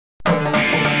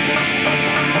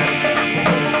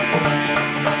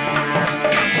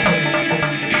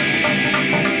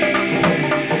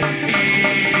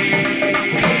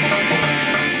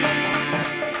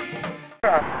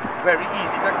very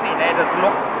easy to clean. It does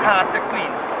look hard to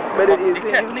clean. But it is. The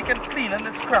technique in cleaning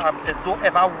this crab is don't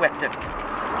ever wet it.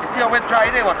 You see how it dry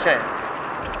there, watch it?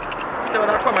 See when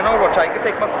I come in, watch it, I can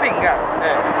take my finger.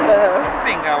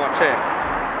 Finger, watch it.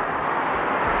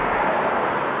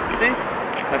 See?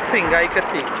 My finger I can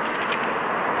take.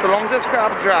 So long as this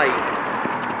crab dry,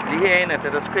 the hair in it,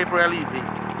 it'll scrape real easy.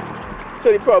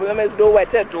 So the problem is don't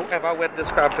wet it. Don't ever wet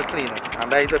this crab to clean it.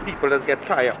 And that is where people just get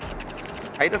tired.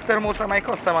 I just tell most of my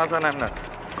customers and I'm not,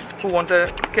 who want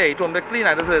to carry it home to clean,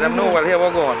 I just let them know, well, here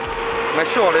we're going. Make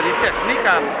sure that the technique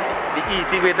and the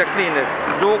easy way to clean this.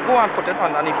 Don't go and put it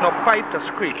underneath no pipe to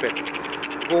scrape it.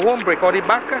 Go home, break out the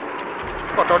back,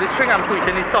 cut out the string and put it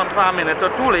in the sun for a minute or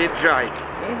two, let it dry.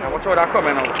 And watch how that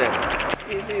coming out there.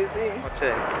 Easy. Watch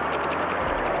it.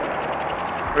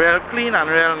 Real clean and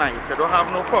real nice. You don't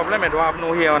have no problem, you don't have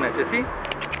no hair on it, you see?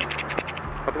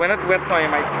 But when it's wet now, you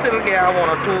might still get one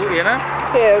or two, you know,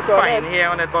 fine hair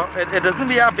on it, but it doesn't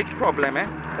be a big problem, eh?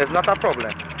 It's not a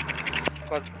problem.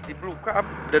 Because the blue crab,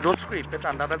 they don't scrape it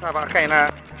and that does have a kind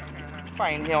of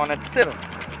fine hair on it still.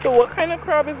 So what kind of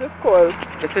crab is this called?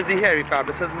 This is the hairy crab,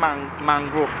 this is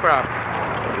mangrove crab.